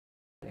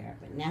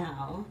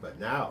anywhere. But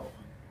now.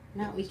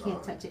 Now we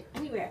can't touch it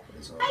anywhere.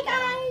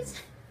 Hi guys.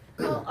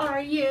 How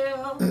are you?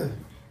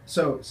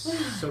 So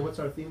what's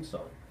our theme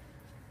song?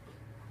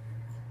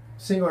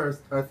 Sing our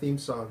theme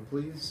song,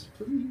 please.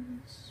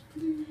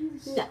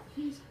 No.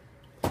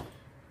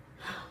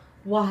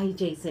 Why,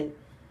 Jason?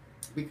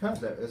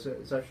 Because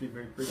it's actually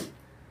very pretty.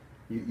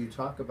 You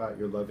talk about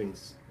your loving,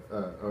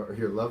 or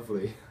your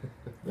lovely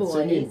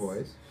singing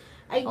voice.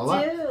 I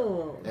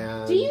do.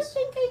 And do you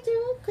think I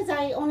do? Because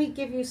I only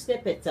give you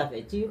snippets of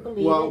it. Do you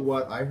believe it? Well,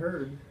 what I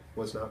heard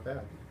was not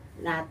bad.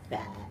 Not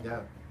bad.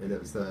 Yeah, and it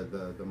was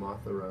the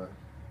Mothra.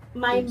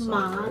 My song,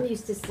 mom right?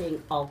 used to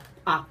sing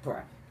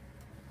opera.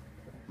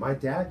 My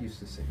dad used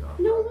to sing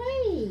opera. No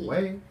way.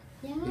 Way.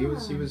 Yeah. He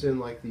was in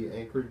like the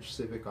Anchorage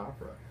Civic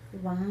Opera.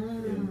 Wow.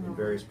 In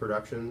various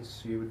productions,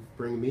 he would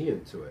bring me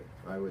into it.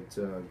 I would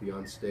be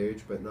on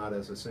stage, but not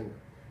as a singer.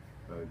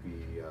 I would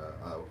be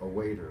a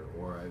waiter,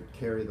 or I would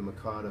carry the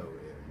Mikado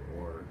in,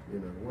 or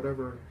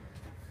whatever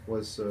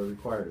was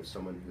required of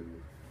someone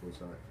who was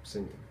not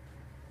singing.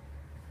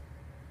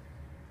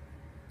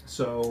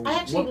 So I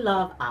actually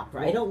love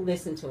opera. I don't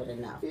listen to it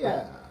enough.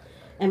 Yeah.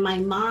 And my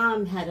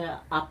mom had an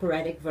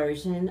operatic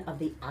version of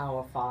the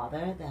Our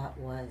Father that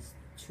was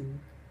to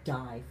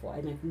die for,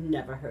 and I've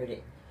never heard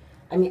it.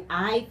 I mean,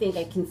 I think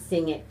I can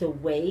sing it the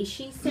way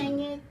she sang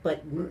it,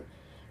 but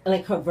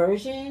like her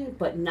version,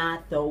 but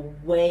not the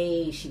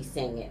way she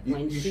sang it.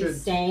 When she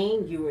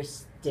sang, you were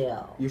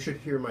still. You should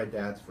hear my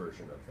dad's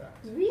version of that.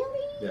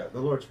 Really? Yeah, the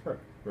Lord's Prayer,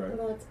 right?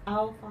 The Lord's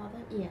Our Father,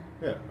 yeah.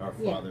 Yeah, Our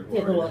Father who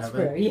yeah, art the in Lord's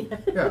heaven. Prayer, yeah.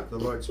 Yeah, the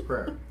Lord's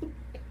Prayer.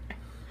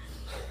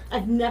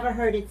 I've never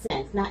heard it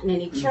since. Not in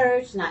any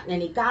church, not in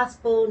any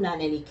gospel, not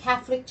in any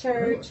Catholic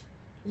church. Really?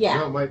 Yeah.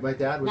 No, my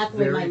dad was Not the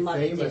way very my mother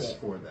famous did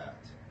it. for that.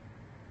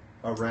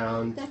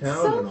 Around That's town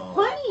so and all.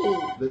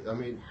 funny. I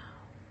mean,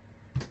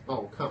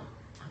 oh, come.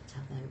 I'll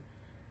tell them.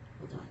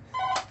 Hold on.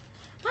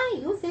 Hi,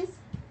 who's this?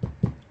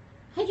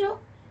 Hi, Joe.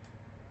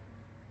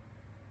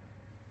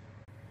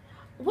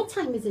 What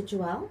time is it,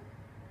 Joelle?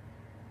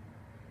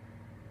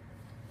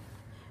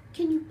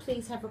 Can you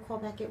please have her call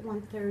back at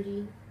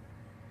 1:30?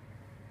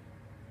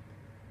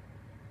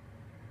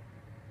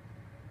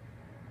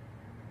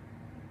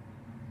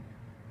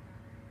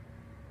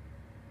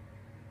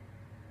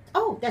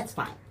 Oh, that's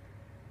fine.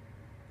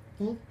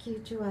 Thank you,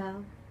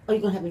 Joelle. Oh,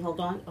 you're going to have me hold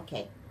on?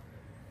 Okay.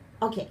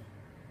 Okay.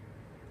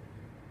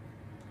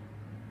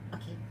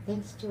 Okay,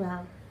 thanks,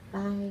 Joelle.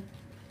 Bye.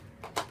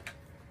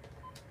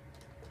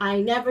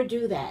 I never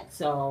do that,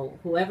 so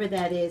whoever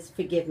that is,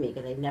 forgive me,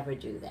 because I never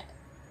do that.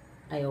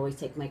 I always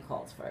take my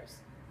calls first.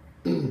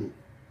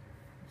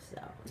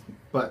 So.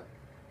 But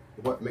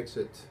what makes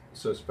it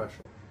so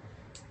special?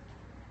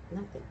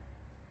 Nothing.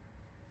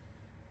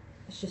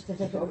 It's just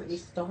that I've already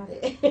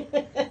started.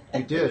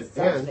 You did,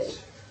 So and big.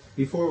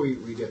 before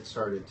we get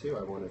started too,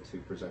 I wanted to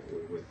present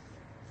you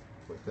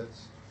with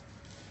this.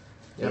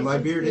 And my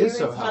beard is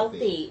so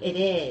healthy. It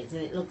is,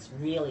 and it looks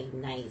really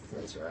nice.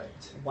 That's right.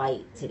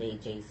 White today,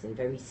 Jason.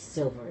 Very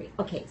silvery.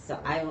 Okay, so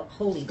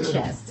holy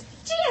chest.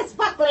 Cheers,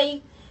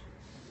 Buckley!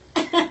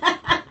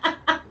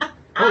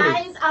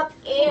 Eyes up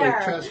here.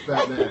 Holy chest,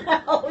 Batman.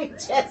 Holy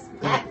chest,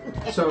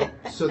 Batman.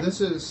 So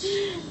this is,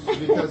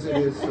 because it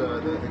is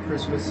the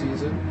Christmas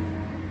season,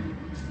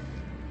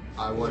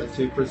 I wanted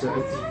to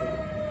present,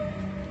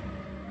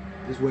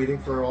 just waiting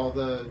for all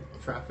the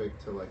traffic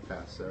to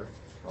pass there.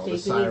 All the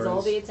Jason needs sirens.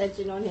 all the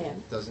attention on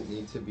him. Doesn't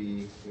need to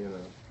be,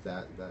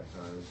 that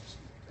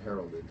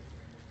heralded.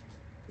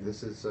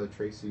 This is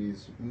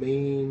Tracey's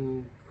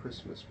main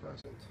Christmas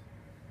present,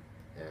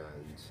 and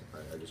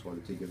I just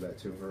wanted to give that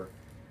to her.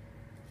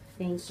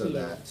 Thank so you.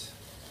 that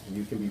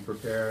you can be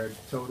prepared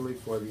totally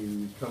for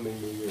the coming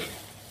new year.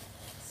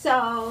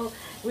 So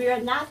we are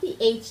not the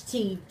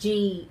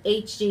HGTV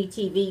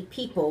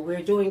people.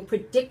 We're doing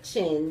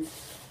predictions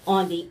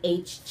on the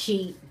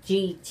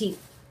HGTV.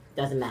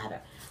 Doesn't matter.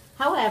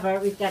 However,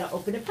 we've got to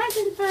open a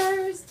present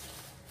first.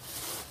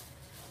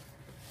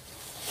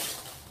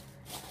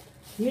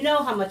 You know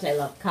how much I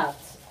love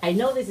cups. I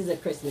know this is a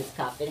Christmas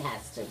cup. It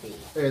has to be.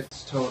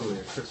 It's totally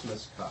a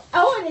Christmas cup.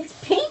 Oh, and it's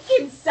pink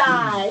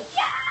inside.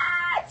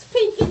 Yeah, it's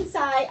pink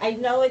inside. I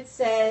know it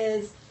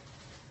says...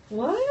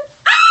 What?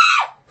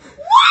 Ah!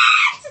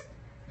 What?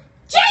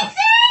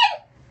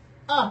 Jason!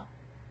 Ah!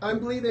 I'm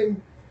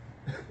bleeding.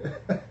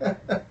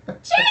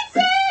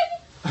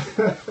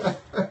 Jason!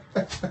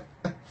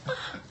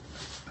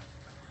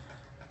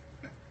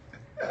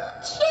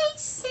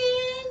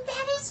 Jason,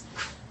 that is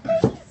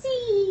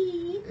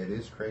crazy. It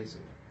is crazy.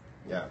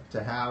 Yeah,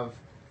 to have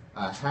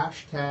a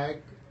hashtag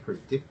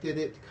predicted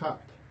it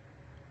cup,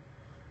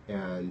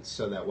 and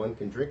so that one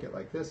can drink it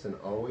like this and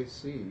always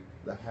see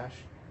the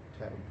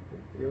hashtag.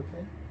 You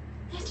okay?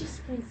 That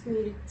just brings me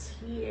to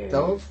tears.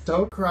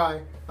 Don't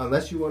cry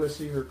unless you want to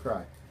see her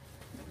cry.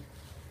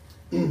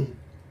 Merry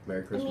I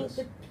mean, Christmas.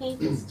 the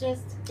pink is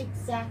just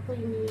exactly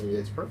me.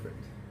 It's perfect.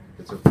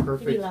 It's a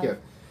perfect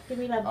gift. Give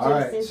me love, All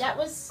Jason. right. That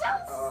was so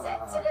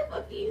sensitive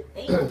of you.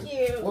 Thank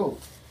you. Whoa.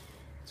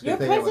 It's a Your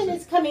good thing I present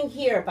wasn't- is coming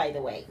here, by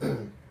the way.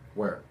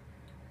 Where?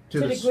 To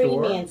the store,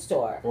 Green Man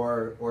store.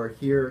 Or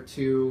here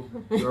to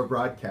your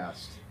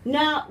broadcast.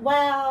 No,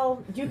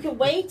 well, you can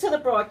wait till the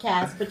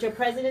broadcast, but your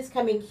president's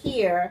coming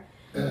here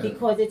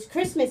because it's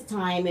Christmas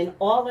time and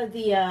all of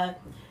the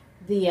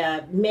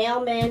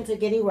mailmen are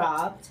getting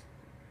robbed.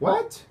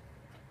 What?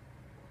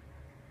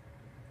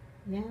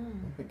 Yeah. Oh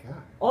my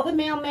God. All the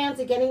mailmans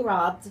are getting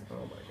robbed. Oh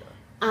my God.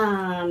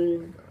 Oh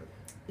my God.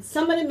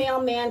 Some of the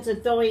mailmans are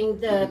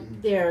throwing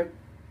their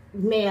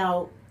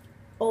mail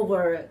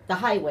over the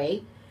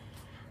highway.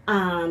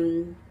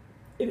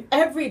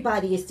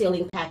 Everybody is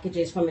stealing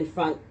packages from in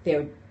front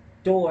their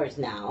doors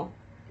now.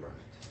 Right.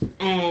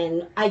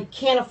 And I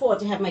can't afford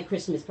to have my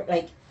Christmas,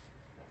 like,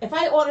 if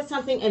I order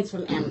something, and it's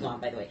from Amazon,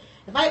 by the way.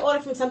 If I order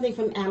from something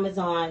from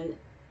Amazon,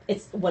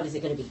 it's, what is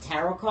it going to be,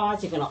 tarot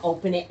cards? You're going to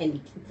open it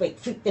and, like,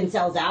 freak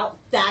themselves out?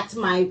 That's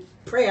my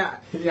prayer.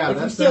 Yeah,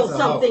 if you steal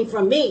something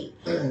from me.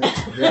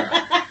 Yeah.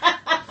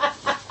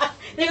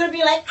 They're going to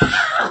be like,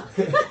 ah!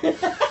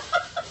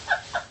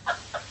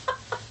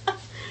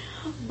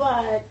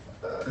 But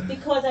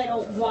because I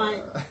don't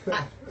want,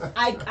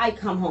 I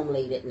come home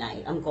late at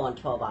night. I'm going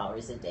 12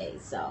 hours a day,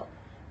 so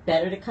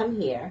better to come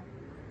here.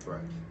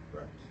 Right,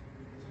 right.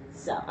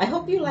 So I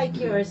hope you like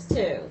yours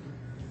too.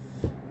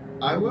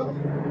 I will,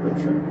 I'm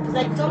sure. Because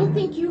I don't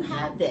think you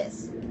have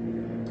this.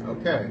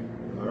 Okay,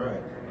 all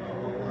right.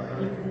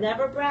 You've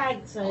never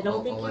bragged, so I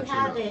don't think you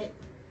have it.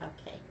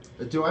 Okay.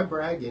 Do I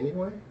brag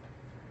anyway?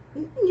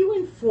 You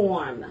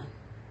inform.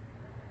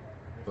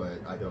 But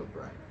I don't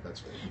brag.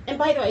 That's good. And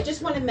by the way, I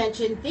just want to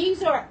mention,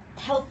 these are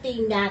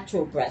healthy,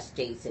 natural breasts,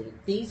 Jason.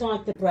 These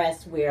aren't the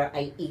breasts where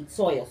I eat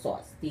soy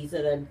sauce. These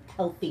are the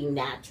healthy,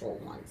 natural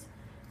ones.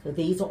 So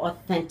these are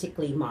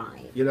authentically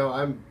mine. You know,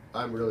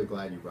 I'm really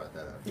glad you brought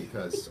that up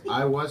because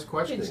I was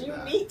questioning Did you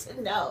that. need to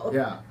know?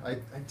 Yeah, I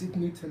did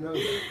need to know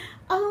that.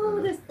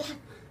 Oh,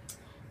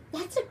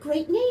 that's a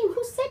great name.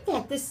 Who said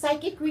that? The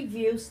Psychic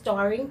Review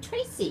starring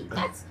Tracey.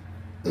 That's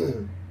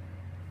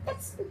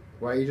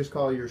Why you just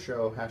call your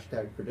show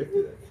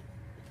 #predicted it?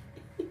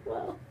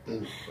 well,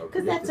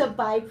 because that's a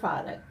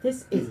byproduct.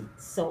 This is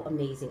so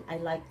amazing. I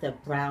like the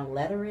brown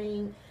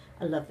lettering.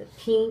 I love the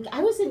pink.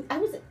 I was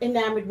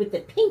enamored with the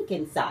pink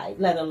inside,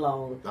 let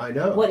alone I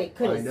know what it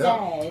could have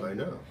said. I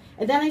know.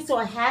 And then I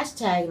saw a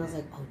hashtag and I was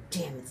like, oh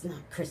damn, it's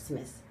not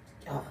Christmas.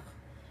 Oh,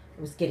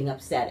 I was getting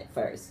upset at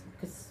first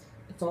because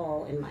it's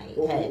all in my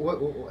head.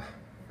 What?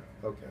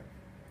 Okay.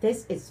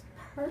 This is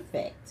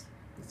perfect.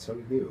 It's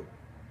so new.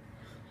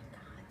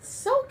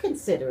 So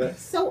considerate,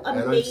 so And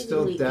I'm amazingly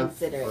still deaf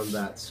considerate. from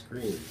that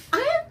screen.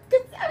 I'm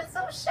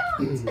so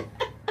shocked.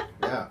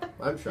 Yeah,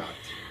 I'm shocked.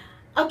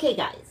 Okay,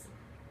 guys.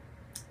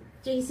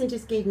 Jason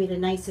just gave me the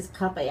nicest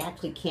cup. I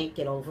actually can't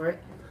get over it.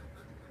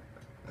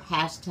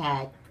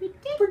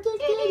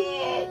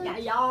 #predicted. Now,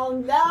 y'all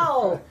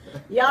know.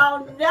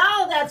 Y'all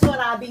know that's what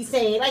I'll be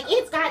saying. Like,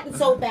 it's gotten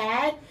so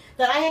bad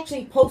that I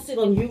actually post it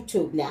on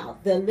YouTube now.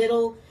 The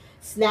little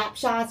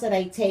snapshots that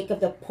I take of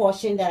the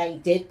portion that I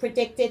did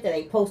predict it, that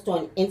I post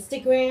on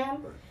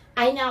Instagram,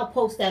 I now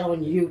post that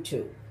on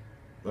YouTube.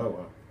 Oh,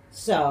 wow.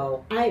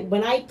 So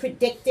when I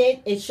predict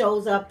it, it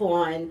shows up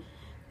on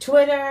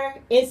Twitter,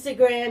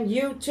 Instagram,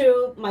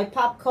 YouTube, my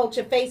pop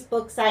culture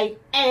Facebook site,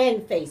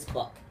 and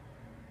Facebook.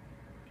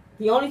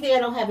 The only thing I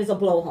don't have is a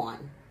blowhorn.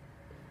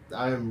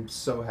 I am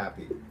so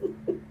happy.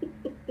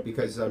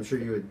 Because I'm sure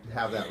you would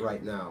have that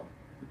right now.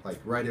 Like,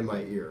 right in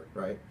my ear,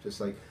 right? Just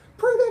like,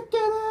 predicted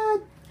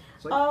it!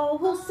 Like, Oh,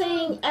 who's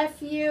saying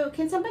F you?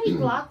 Can somebody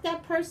block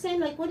that person?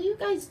 Like, what are you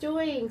guys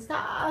doing?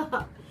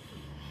 Stop.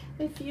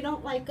 If you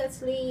don't like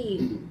us,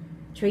 leave.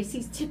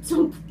 Tracey's tips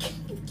on...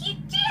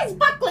 Jeez,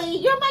 Buckley,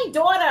 you're my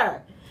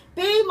daughter.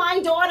 Be my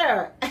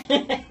daughter.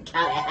 God,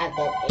 I had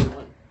that thing.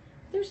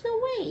 There's no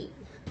way.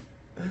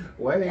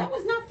 Wait. That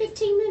was not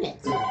 15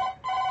 minutes.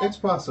 It's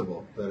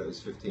possible that it was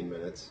 15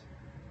 minutes.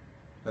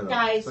 I don't know.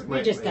 Guys, It's like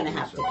we're just going to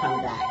have to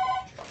come back.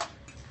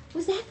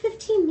 Was that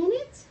 15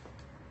 minutes?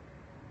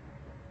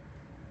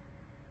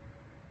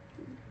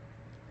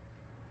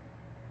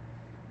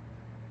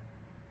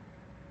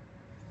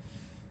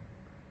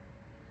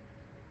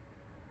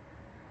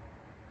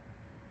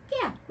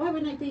 Yeah, why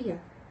wouldn't I be here?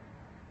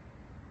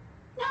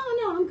 No,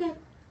 I'm good.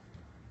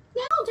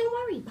 No, don't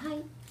worry.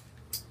 Bye.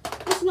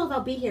 Just know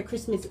they'll be here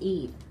Christmas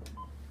Eve.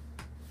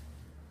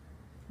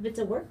 If it's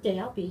a work day,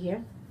 I'll be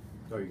here.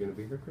 Oh, you're going to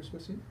be here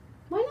Christmas Eve?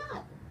 Why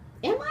not?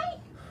 Am I?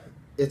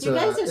 It's You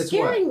guys are it's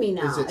scaring what? me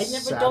now. Is it It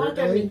never Saturday, dawned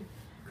on me.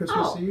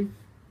 Christmas Oh. Eve?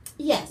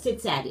 Yes,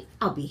 it's Saturday.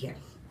 I'll be here.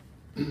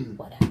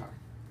 Whatever.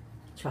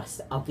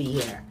 Trust, I'll be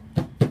here.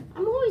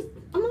 I'm always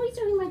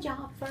doing my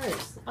job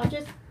first. I'll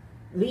just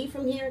leave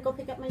from here and go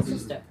pick up my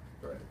sister.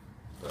 Right.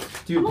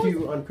 Do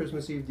you on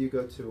Christmas Eve, do you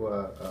go to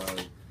a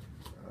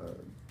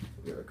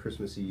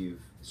Christmas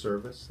Eve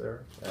service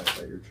there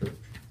at your church?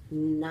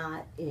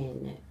 Not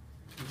in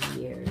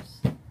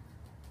years.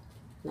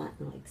 Not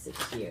in like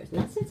 6 years.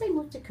 Not since I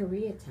moved to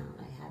Koreatown,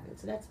 I haven't.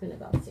 So that's been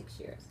about 6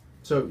 years.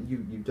 So you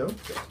don't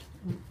go?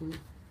 Mm-mm.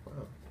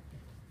 Wow.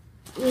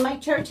 My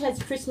church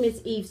has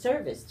Christmas Eve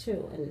service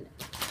too, and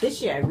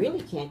this year I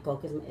really can't go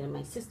because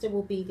my sister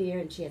will be there,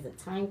 and she has a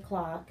time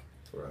clock.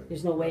 Right.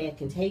 There's no way I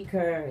can take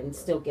her and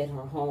still get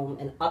her home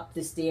and up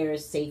the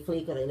stairs safely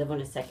because I live on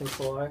the second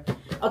floor.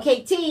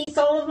 Okay, T,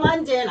 Soul of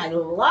London. I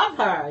love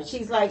her.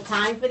 She's like,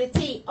 time for the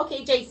tea.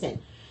 Okay,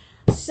 Jason.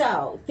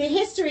 So, the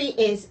history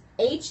is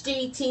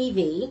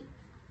HGTV.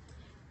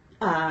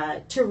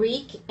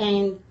 Tariq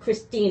and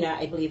Christina,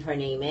 I believe her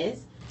name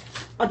is,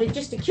 are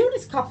just the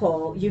cutest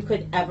couple you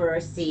could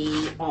ever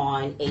see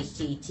on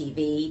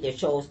HGTV. Their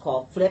show is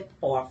called Flip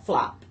or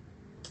Flop.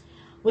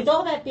 With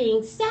all that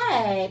being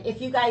said, if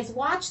you guys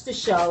watch the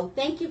show,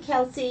 thank you,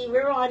 Kelsey,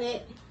 we're on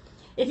it.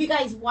 If you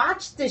guys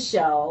watch the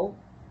show,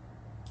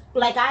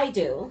 like I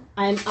do,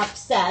 I'm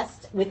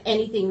obsessed with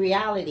anything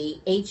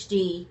reality,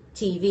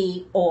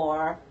 HGTV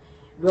or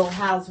Real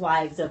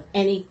Housewives of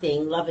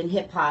anything, Love and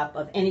Hip Hop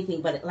of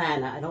anything but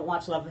Atlanta. I don't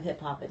watch Love and Hip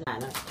Hop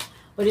Atlanta.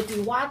 But if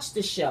you watch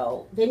the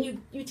show, then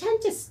you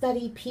tend to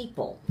study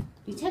people.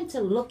 You tend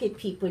to look at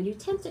people and you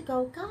tend to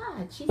go,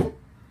 God, she's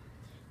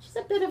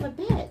a bit of a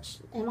bitch.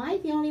 Am I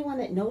the only one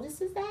that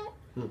notices that?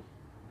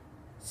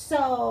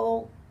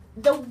 So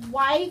the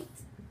wife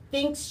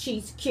thinks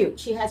she's cute.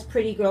 She has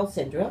pretty girl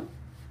syndrome.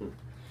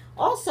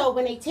 Also,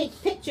 when they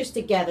take pictures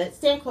together,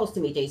 stand close to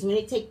me, Jason. When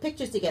they take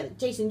pictures together,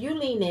 Jason, you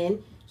lean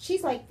in.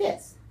 She's like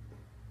this.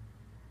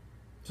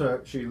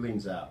 So she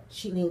leans out.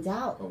 She leans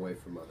out. Away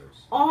from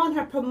others. On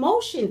her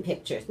promotion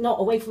pictures. No,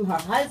 away from her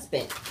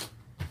husband.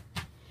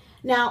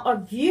 Now, a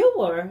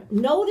viewer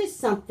noticed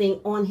something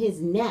on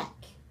his neck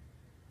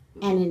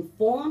and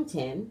informed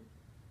him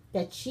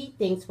that she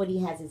thinks what he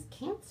has is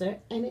cancer,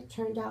 and it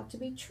turned out to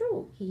be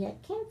true. He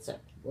had cancer.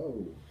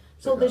 Whoa.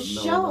 So Like the a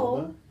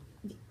show,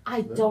 I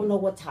don't know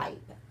what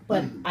type,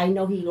 but I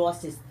know he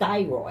lost his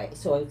thyroid,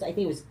 so I think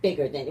it was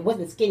bigger than, it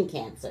wasn't skin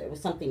cancer, it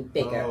was something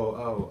bigger.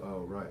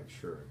 Oh, right,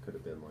 sure. It could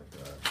have been like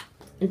that.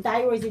 And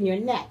thyroid's in your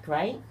neck,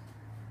 right?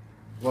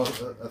 Well,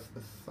 a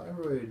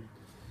thyroid,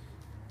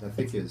 I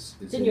think, is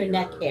It's in your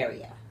neck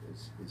area.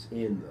 Is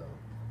in, though.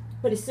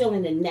 But it's still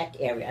in the neck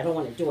area. I don't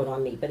want to do it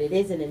on me, but it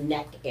is in the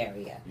neck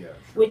area. Yeah, sure.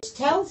 Which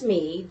tells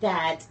me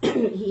that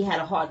he had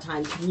a hard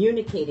time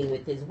communicating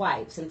with his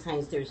wife.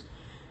 Sometimes you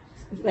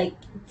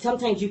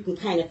can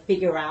kind of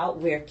figure out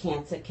where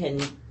cancer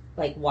can,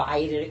 like, why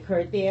it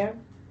occurred there,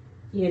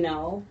 you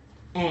know?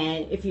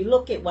 And if you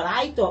look at what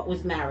I thought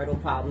was marital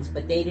problems,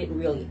 but they didn't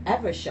really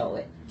ever show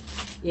it,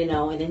 you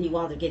know, and then he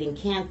wound up getting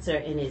cancer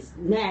in his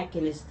neck,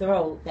 in his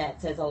throat,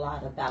 that says a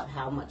lot about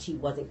how much he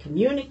wasn't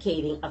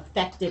communicating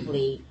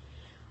effectively.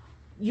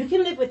 You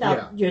can live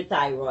without your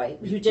thyroid.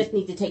 You just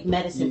need to take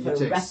medicine for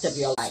the rest of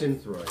your life.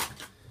 Synthroid.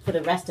 For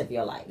the rest of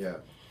your life. Yeah.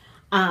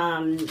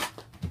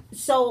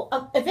 So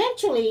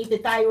eventually the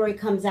thyroid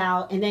comes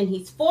out and then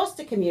he's forced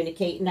to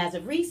communicate. And as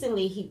of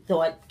recently, he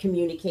thought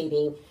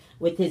communicating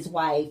with his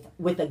wife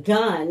with a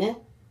gun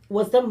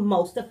was the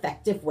most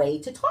effective way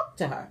to talk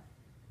to her.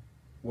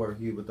 Where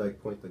he would, like,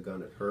 point the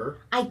gun at her?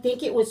 I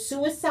think it was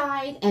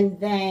suicide and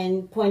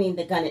then pointing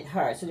the gun at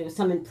her. So there was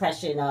some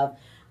impression of,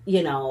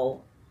 you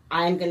know,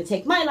 I'm going to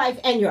take my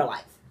life and your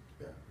life.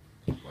 Yeah.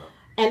 Wow.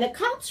 And the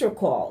cops were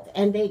called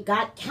and they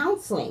got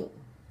counseling.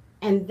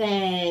 And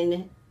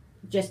then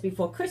just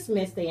before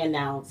Christmas, they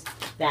announced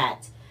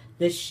that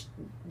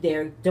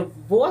they're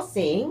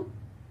divorcing,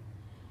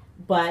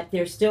 but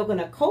they're still going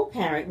to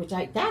co-parent, which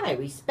I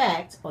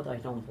respect, although I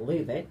don't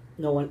believe it.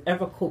 No one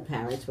ever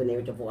co-parents when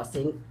they're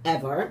divorcing,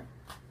 ever.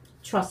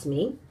 Trust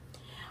me.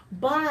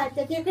 But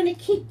that they're going to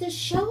keep the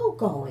show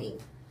going.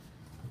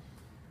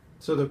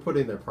 So they're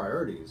putting their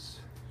priorities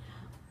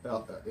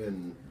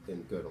in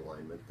good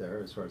alignment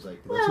there, as far as,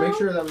 like, let's make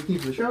sure that we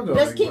keep the show going.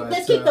 Let's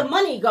keep the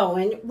money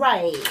going,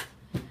 right?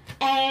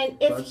 And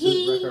if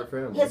he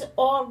has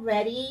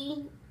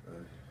already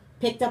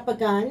picked up a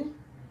gun,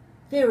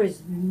 there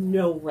is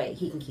no way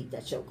he can keep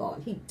that show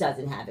going. He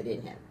doesn't have it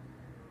in him.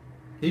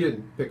 He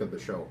didn't pick up the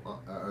show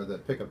or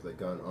pick up the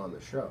gun on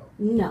the show.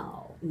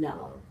 No.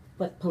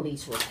 But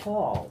police were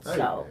called,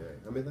 so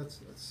I mean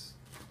that's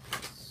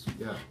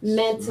yeah.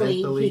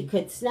 Mentally he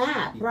could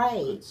snap,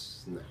 right?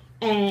 Snap.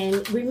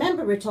 And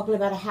remember, we're talking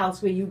about a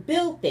house where you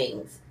build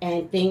things,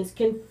 and things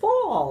can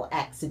fall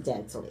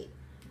accidentally.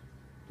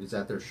 Is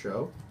that their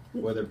show?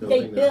 Where they're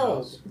building their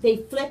house? They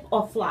flip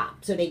or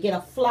flop. So they get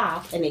a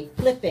flop, and they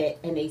flip it,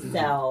 and they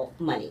sell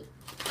money.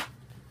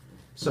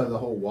 So the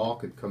whole wall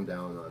could come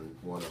down on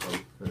one of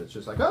them, and it's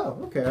just like, oh,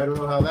 okay, I don't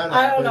know how that happened.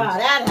 I don't know how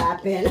that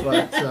happened.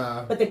 But,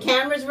 but the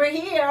cameras were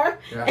here.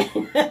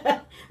 Yeah.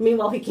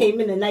 Meanwhile, he came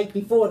in the night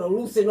before to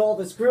loosen all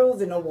the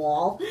screws in the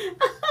wall.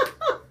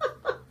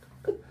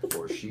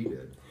 Or she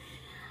did.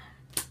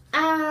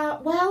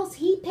 Well,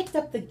 he picked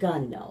up the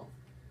gun, though.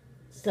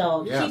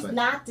 So she's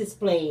not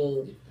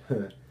displaying,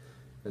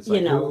 it's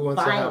like, who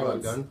wants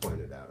violence. to have a gun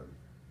pointed at him?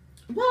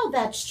 Well,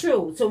 that's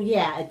true. So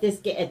yeah, at this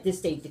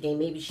stage of the game,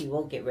 maybe she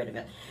won't get rid of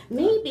it.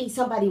 Maybe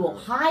somebody will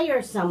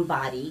hire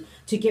somebody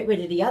to get rid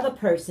of the other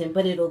person,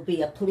 but it'll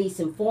be a police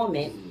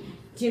informant.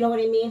 Do you know what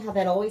I mean? How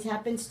that always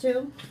happens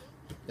too?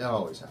 That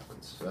always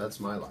happens. So that's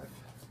my life.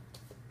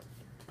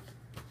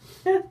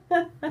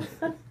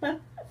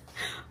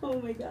 Oh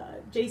my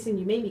God, Jason,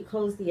 you made me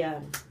close the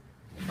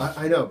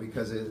I know,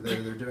 because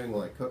they're doing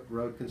like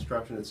road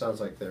construction. It sounds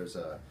like there's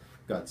a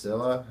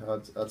Godzilla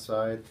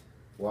outside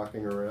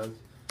walking around.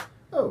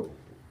 Oh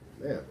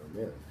man, oh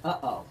man.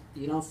 Uh-oh.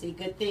 You don't see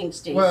good things,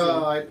 Stacey.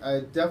 Well,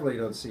 I definitely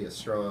don't see a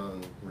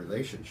strong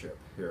relationship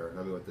here.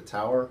 I mean, with the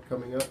tower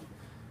coming up,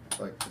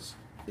 like just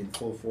in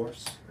full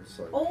force. It's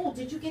like, oh,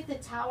 did you get the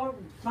tower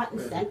front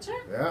and center?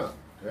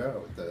 yeah,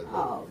 with the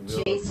Oh, Wheel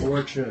of Jason.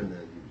 Fortune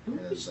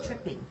Who's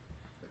tripping?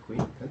 the Queen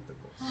of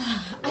Pentacles.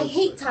 I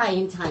hate Ty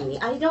and Tiny.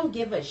 I don't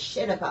give a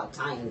shit about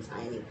Ty and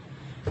Tiny.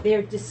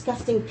 They're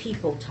disgusting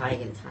people, Ty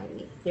and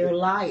Tiny. They're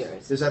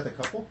liars. Is that the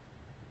couple?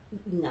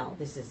 No,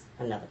 this is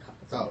another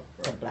couple. Oh,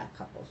 The right. black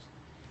couples.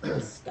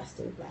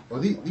 Disgusting black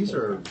Well,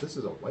 couples. this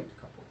is a white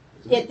couple.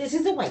 Isn't Yeah, it? this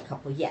is a white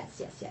couple.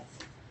 Yes.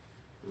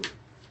 Mm.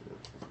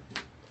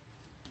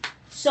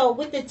 So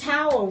with the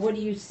tower, what are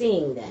you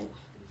seeing then?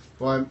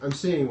 Well, I'm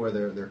seeing where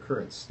their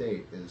current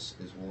state is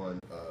one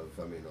of,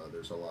 I mean,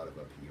 there's a lot of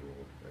upheaval,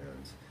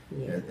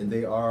 Yeah. and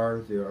they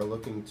are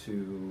looking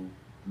to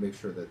make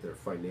sure that their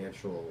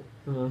financial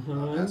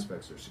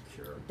aspects are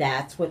secure.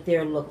 That's what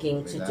they're looking I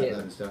mean, to that do.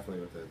 That is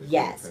definitely what the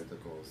Yes. Queen of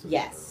Pentacles is.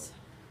 Yes.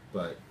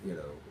 But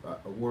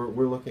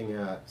we're looking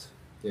at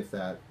if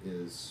that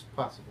is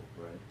possible,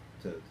 right?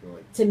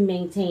 To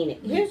maintain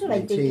it. Here's what I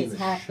think maintain is the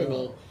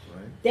happening. show,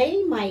 right?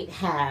 They might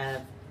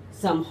have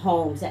some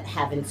homes that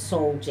haven't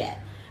sold yet,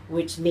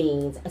 which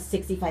means a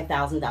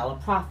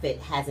 $65,000 profit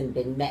hasn't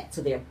been met,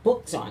 so their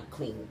books aren't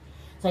clean.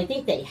 So I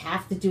think they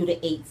have to do the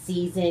 8th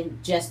season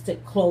just to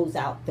close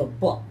out the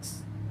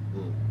books.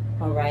 Mm.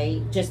 All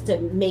right? Just to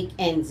make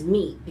ends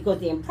meet. Because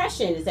the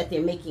impression is that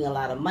they're making a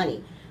lot of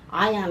money.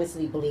 I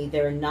honestly believe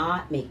they're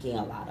not making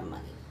a lot of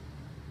money.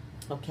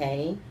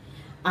 Okay?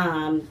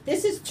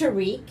 This is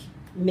Tariq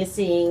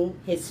missing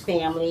his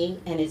family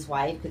and his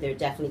wife, because they're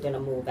definitely going to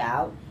move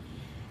out.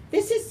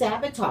 This is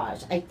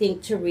sabotage. I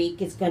think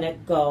Tariq is going to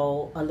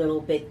go a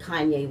little bit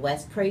Kanye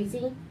West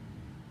crazy.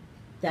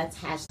 That's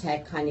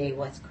hashtag Kanye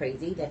West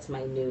crazy. That's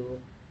my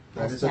new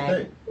That is a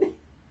hashtag.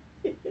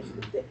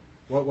 thing.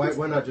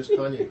 Why not just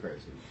Kanye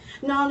crazy?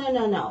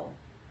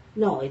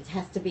 No, it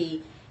has to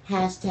be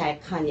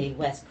hashtag Kanye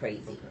West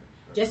crazy. Okay.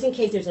 Just in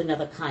case there's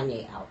another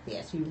Kanye out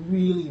there. So we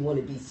really want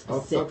to be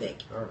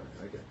specific. Oh, okay. All right,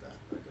 I get that.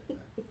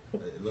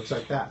 It looks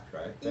like that,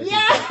 right? That's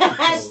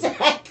Yeah, exactly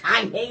hashtag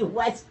Kanye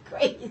West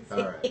crazy. all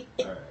right.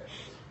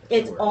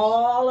 It's That works.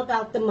 all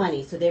about the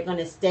money. So they're going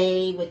to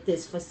stay with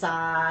this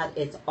facade.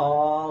 It's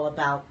all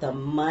about the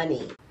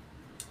money.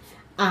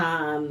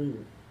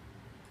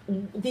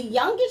 The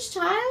youngest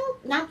child,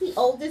 not the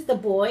oldest, the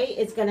boy,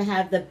 is going to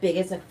have the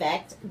biggest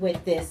effect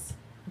with this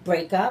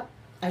breakup,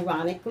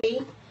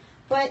 ironically.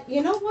 But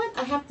you know what?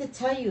 I have to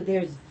tell you,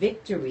 there's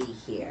victory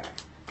here.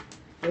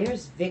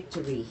 There's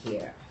victory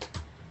here.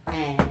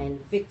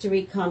 And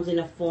victory comes in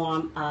the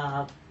form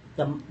of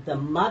the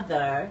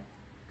mother,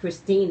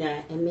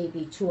 Christina, and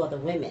maybe 2 other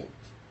women.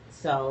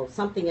 So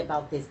something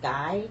about this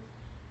guy,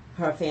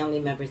 her family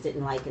members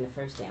didn't like in the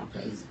first damn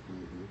place.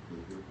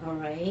 All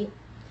right.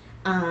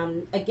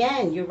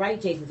 Again, you're right,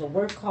 Jason. So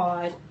work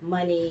hard,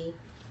 money,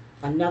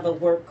 another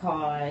work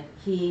hard.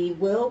 He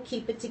will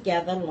keep it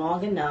together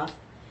long enough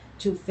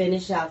to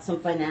finish out some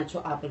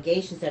financial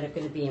obligations that are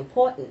going to be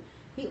important.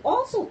 He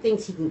also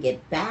thinks he can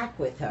get back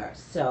with her.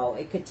 So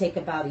it could take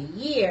about a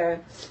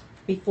year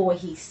before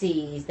he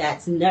sees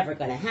that's never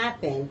going to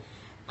happen.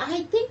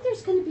 I think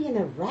there's going to be an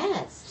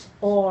arrest,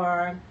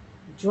 or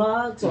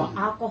drugs or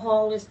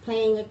alcohol is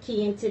playing a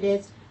key into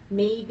this.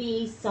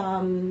 Maybe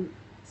some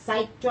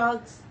psych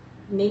drugs.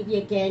 Maybe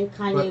again,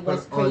 Kanye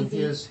West crazy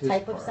his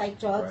type part, of psych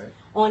drugs right?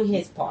 on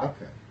his part.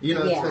 Okay. You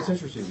know, Yeah. that's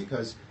interesting,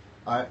 because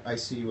I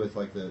see with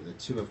like the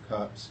 2 of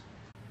Cups,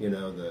 you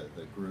know, the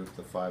group,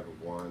 the 5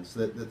 of Wands,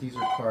 that these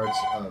are cards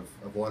of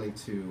wanting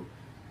to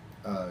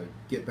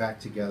get back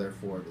together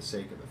for the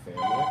sake of the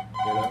family,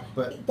 you know.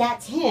 But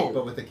That's him.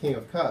 with the King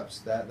of Cups,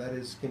 that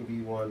can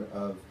be one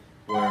of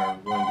where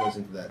one goes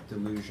into that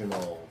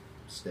delusional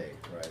state,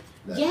 right?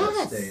 That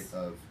Yes. state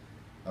of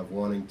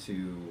wanting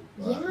to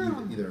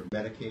Yeah. either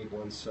medicate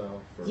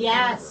oneself or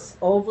Yes,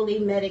 overly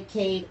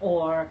medicate,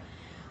 or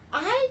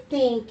I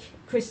think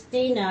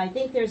Christina, I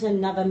think there's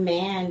another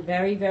man,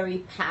 very, very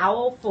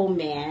powerful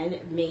man,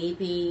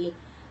 maybe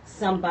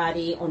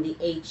somebody on the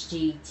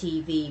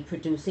HGTV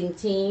producing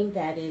team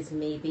that is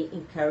maybe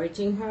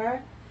encouraging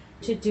her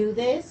to do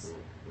this.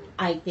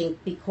 I think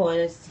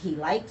because he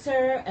likes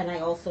her, and I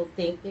also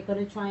think they're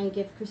going to try and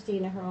give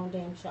Christina her own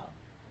damn show.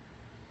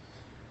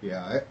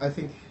 Yeah, I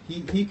think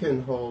he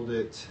can hold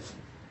it.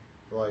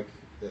 Like,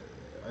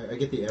 I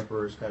get the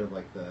Emperor's kind of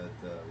like the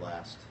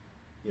last,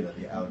 you know,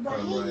 the outcome,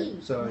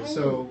 right?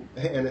 So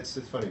and it's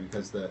funny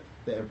because the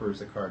Emperor is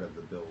the card of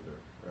the builder,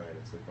 right?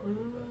 It's the card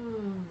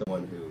of the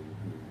one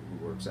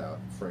who works out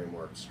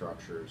framework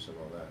structures and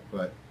all that.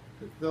 But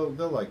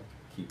they'll like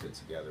keep it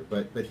together.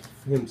 But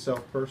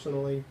himself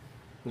personally,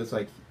 it's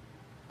like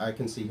I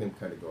can see him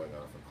kind of going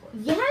off a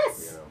cliff.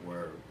 Yes. You know,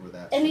 where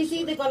that's. And he's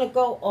just either like- going to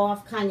go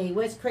off Kanye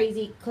West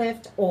crazy cliff,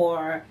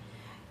 or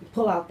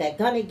pull out that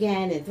gun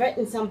again and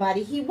threaten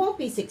somebody. He won't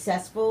be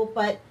successful,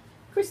 but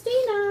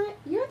Christina,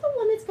 you're the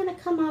one that's going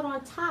to come out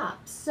on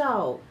top.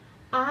 So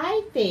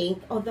I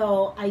think,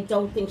 although I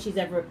don't think she's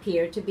ever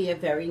appeared to be a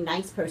very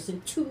nice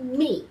person to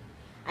me,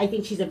 I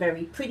think she's a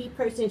very pretty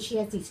person. She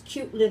has these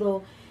cute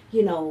little,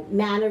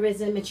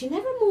 mannerism, and she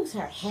never moves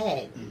her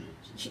head.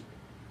 She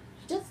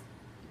just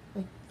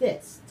like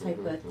this type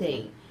of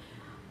thing.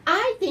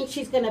 I think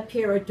she's going to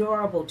appear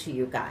adorable to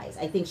you guys.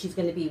 I think she's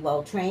going to be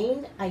well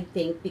trained. I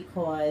think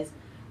because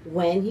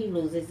when he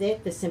loses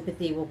it, the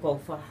sympathy will go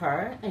for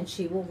her, and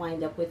she will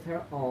wind up with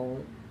her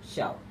own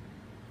show.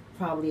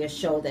 Probably a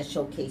show that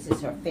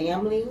showcases her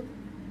family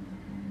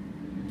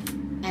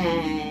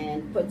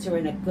and puts her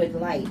in a good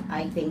light.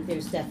 I think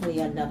there's definitely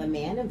another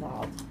man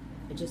involved.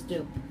 I just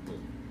do.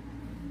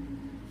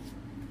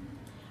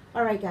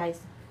 All right,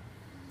 guys.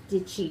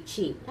 Did she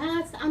cheat?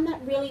 I'm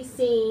not really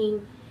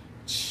seeing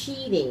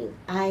cheating.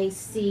 I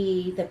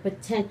see the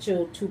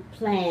potential to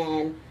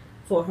plan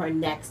for her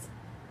next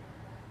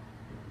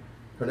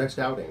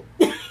outing.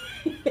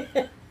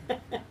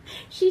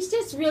 She's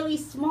just really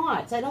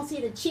smart. I don't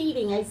see the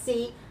cheating. I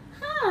see,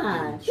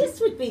 this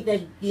would be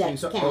the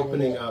next She's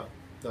opening up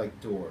like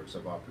doors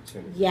of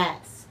opportunity.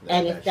 Yes,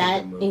 and if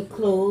that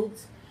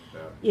includes,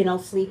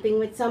 sleeping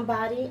with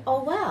somebody,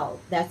 oh well,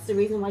 that's the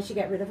reason why she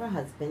got rid of her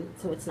husband.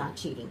 So it's not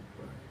cheating,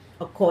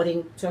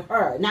 according to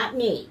her, not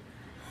me,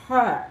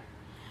 her.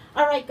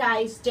 All right,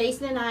 guys,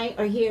 Jason and I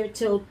are here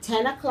till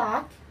 10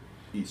 o'clock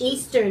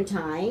Eastern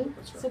time.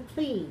 That's right. So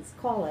please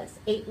call us,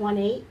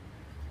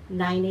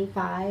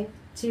 818-985-2010.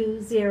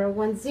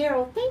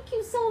 Thank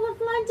you, Soul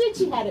of London.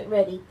 She had it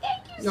ready.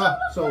 Thank you,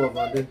 Soul of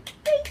London.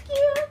 Thank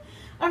you.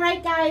 All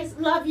right, guys,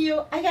 love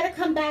you. I got to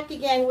come back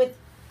again with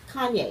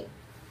Kanye.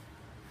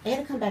 I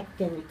have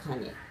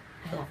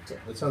to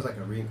It sounds like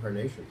a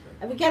reincarnation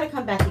thing. We got to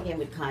come back again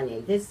with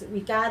Kanye. We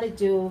got to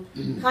do,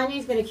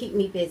 Kanye's going to keep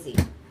me busy.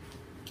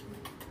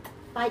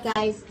 Bye,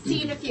 guys. See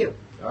you in a few.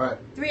 All right.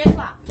 3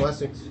 o'clock.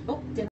 Blessings. Oh,